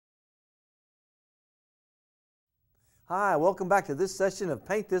Hi, welcome back to this session of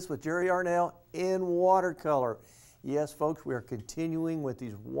Paint This with Jerry Yarnell in watercolor. Yes, folks, we are continuing with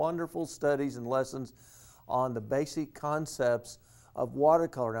these wonderful studies and lessons on the basic concepts of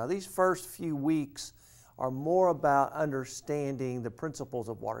watercolor. Now, these first few weeks are more about understanding the principles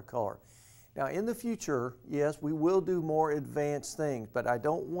of watercolor. Now, in the future, yes, we will do more advanced things, but I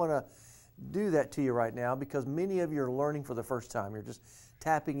don't want to do that to you right now because many of you are learning for the first time. You're just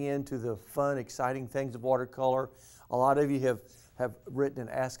tapping into the fun, exciting things of watercolor. A lot of you have written and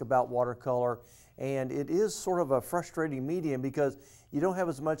asked about watercolor, and it is sort of a frustrating medium because you don't have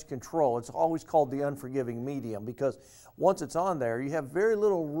as much control. It's always called the unforgiving medium because once it's on there, you have very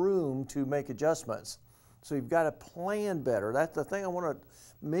little room to make adjustments. So you've got to plan better. That's the thing I want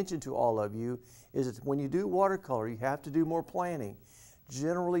to mention to all of you is that when you do watercolor, you have to do more planning.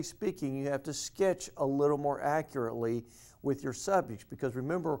 Generally speaking, you have to sketch a little more accurately with your subjects because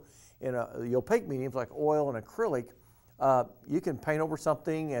remember, in the opaque mediums like oil and acrylic, you can paint over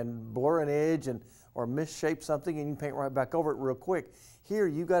something and blur an edge or misshape something and you can paint right back over it real quick. Here,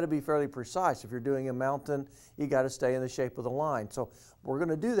 you got to be fairly precise. If you're doing a mountain, you got to stay in the shape of the line. So we're going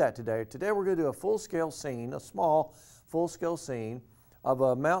to do that today. Today we're going to do a full-scale scene, a small full-scale scene of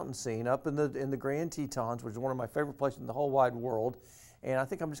a mountain scene up in the Grand Tetons, which is one of my favorite places in the whole wide world. And I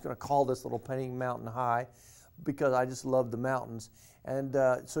think I'm just going to call this little painting Mountain High because I just love the mountains. And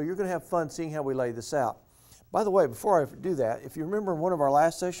so you're going to have fun seeing how we lay this out. By the way, before I do that, if you remember in one of our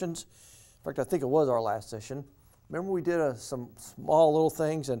last sessions, in fact, I think it was our last session, remember we did some small little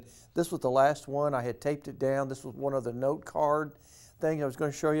things, and this was the last one. I had taped it down. This was one of the note card things I was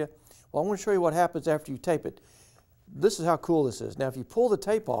going to show you. Well, I want to show you what happens after you tape it. This is how cool this is. Now, if you pull the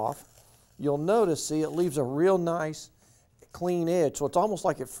tape off, you'll notice, see, it leaves a real nice, clean edge, so it's almost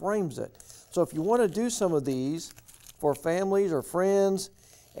like it frames it. So if you want to do some of these for families or friends,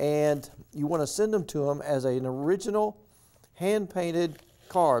 and you want to send them to them as an original hand-painted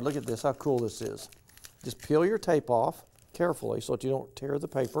card. Look at this, how cool this is. Just peel your tape off carefully so that you don't tear the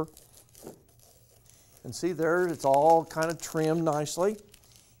paper. And see there, it's all kind of trimmed nicely.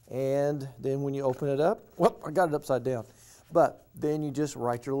 And then when you open it up, whoop, I got it upside down. But then you just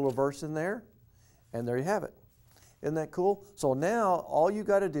write your little verse in there, and there you have it. Isn't that cool? So now all you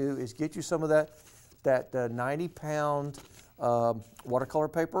got to do is get you some of that 90-pound watercolor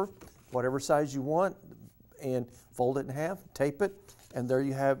paper, whatever size you want, and fold it in half, tape it, and there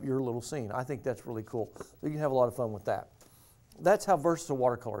you have your little scene. I think that's really cool. So you can have a lot of fun with that. That's how versatile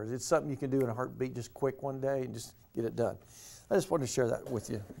watercolor is. It's something you can do in a heartbeat, just quick one day and just get it done. I just wanted to share that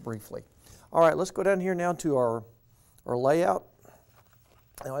with you briefly. All right, let's go down here now to our layout.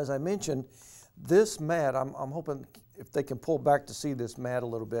 Now, as I mentioned, this mat, I'm hoping if they can pull back to see this mat a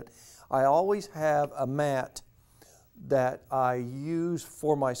little bit, I always have a mat that I use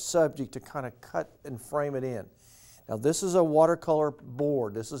for my subject to kind of cut and frame it in. Now this is a watercolor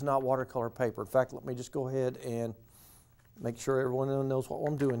board. This is not watercolor paper. In fact, let me just go ahead and make sure everyone knows what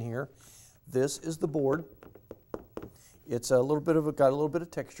I'm doing here. This is the board. It's got a little bit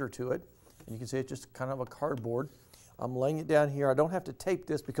of texture to it. And you can see it's just kind of a cardboard. I'm laying it down here. I don't have to tape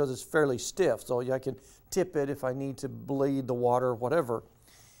this because it's fairly stiff, so I can tip it if I need to bleed the water or whatever.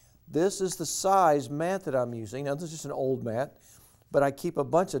 This is the size mat that I'm using. Now, this is just an old mat, but I keep a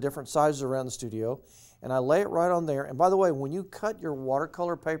bunch of different sizes around the studio, and I lay it right on there. And by the way, when you cut your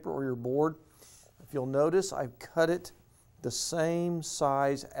watercolor paper or your board, if you'll notice, I've cut it the same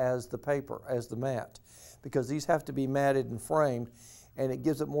size as the paper, as the mat, because these have to be matted and framed, and it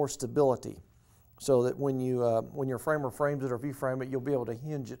gives it more stability, so that when your framer frames it, or if you frame it, you'll be able to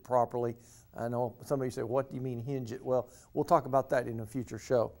hinge it properly. I know somebody said, "What do you mean hinge it?" Well, we'll talk about that in a future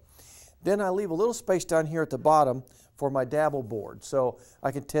show. Then I leave a little space down here at the bottom for my dabble board, so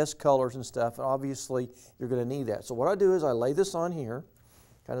I can test colors and stuff, and obviously you're going to need that. So what I do is I lay this on here,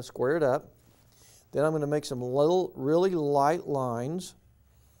 kind of square it up. Then I'm going to make some little, really light lines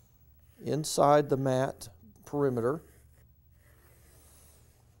inside the mat perimeter.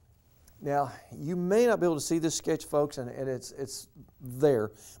 Now, you may not be able to see this sketch, folks, and it's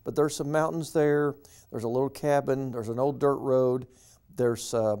there, but there's some mountains there, there's a little cabin, there's an old dirt road, there's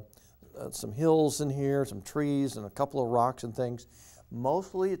some hills in here, some trees, and a couple of rocks and things.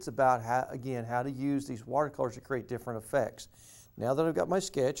 Mostly it's about, how to use these watercolors to create different effects. Now that I've got my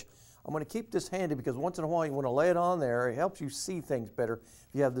sketch, I'm going to keep this handy because once in a while you want to lay it on there. It helps you see things better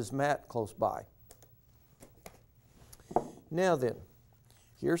if you have this mat close by. Now then,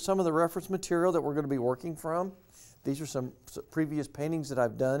 here's some of the reference material that we're going to be working from. These are some previous paintings that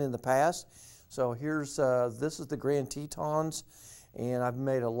I've done in the past. So here's, this is the Grand Tetons, and I've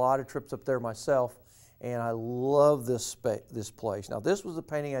made a lot of trips up there myself. and I love this place. Now this was a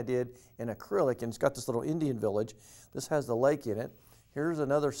painting I did in acrylic, and it's got this little Indian village. This has the lake in it. Here's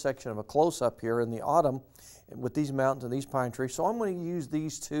another section of a close-up here in the autumn with these mountains and these pine trees. So I'm going to use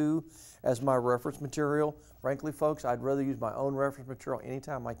these two as my reference material. Frankly, folks, I'd rather use my own reference material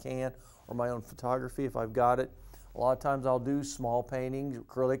anytime I can, or my own photography if I've got it. A lot of times I'll do small paintings,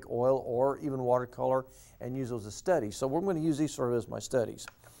 acrylic, oil, or even watercolor, and use those as studies. So we're going to use these sort of as my studies.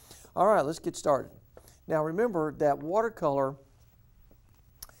 All right, let's get started. Now remember that watercolor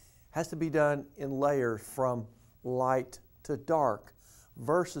has to be done in layers from light to dark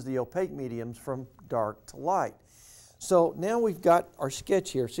versus the opaque mediums from dark to light. So now we've got our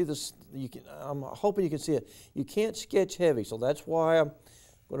sketch here. See this? I'm hoping you can see it. You can't sketch heavy, so that's why I'm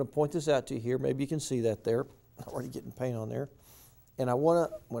going to point this out to you here. Maybe you can see that there. I'm already getting paint on there. And I'm going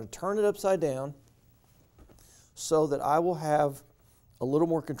to turn it upside down so that I will have a little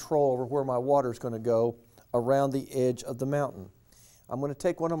more control over where my water is going to go around the edge of the mountain. I'm going to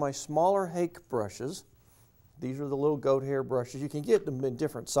take one of my smaller hake brushes. These are the little goat hair brushes. You can get them in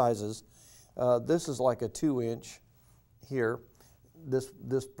different sizes. This is like a 2-inch here,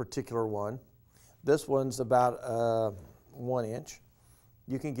 this particular one. This one's about 1 inch.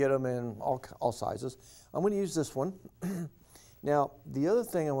 You can get them in all sizes. I'm going to use this one. Now, the other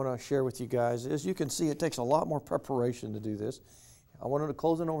thing I want to share with you guys is you can see it takes a lot more preparation to do this. I wanted to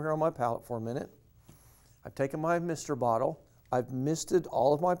close it over here on my palette for a minute. I've taken my mister bottle. I've misted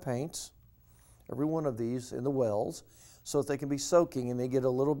all of my paints, every one of these in the wells, so that they can be soaking and they get a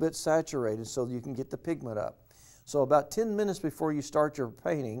little bit saturated so that you can get the pigment up. So about 10 minutes before you start your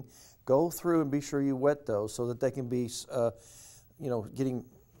painting, go through and be sure you wet those so that they can be getting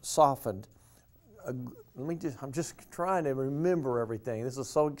softened. I'm just trying to remember everything. This is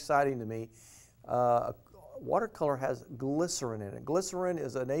so exciting to me. Watercolor has glycerin in it. Glycerin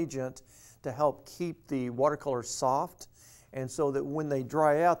is an agent to help keep the watercolors soft, and so that when they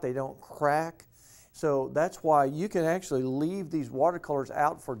dry out, they don't crack. So that's why you can actually leave these watercolors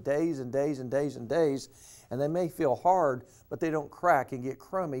out for days and days and days and days, and they may feel hard, but they don't crack and get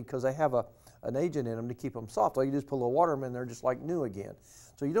crummy because they have an agent in them to keep them soft. All you do is put a little water in them and they're just like new again.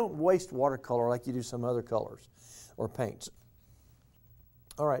 So you don't waste watercolor like you do some other colors or paints.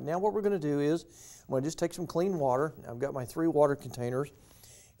 All right, now what we're going to do is I'm going to just take some clean water. I've got my 3 water containers,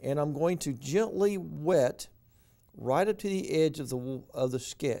 and I'm going to gently wet right up to the edge of the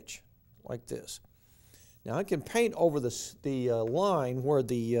sketch, like this. Now I can paint over the line where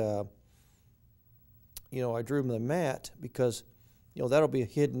the I drew the mat, because that'll be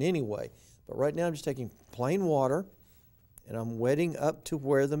hidden anyway. But right now I'm just taking plain water and I'm wetting up to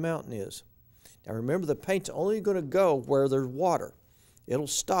where the mountain is. Now remember, the paint's only going to go where there's water. It'll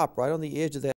stop right on the edge of that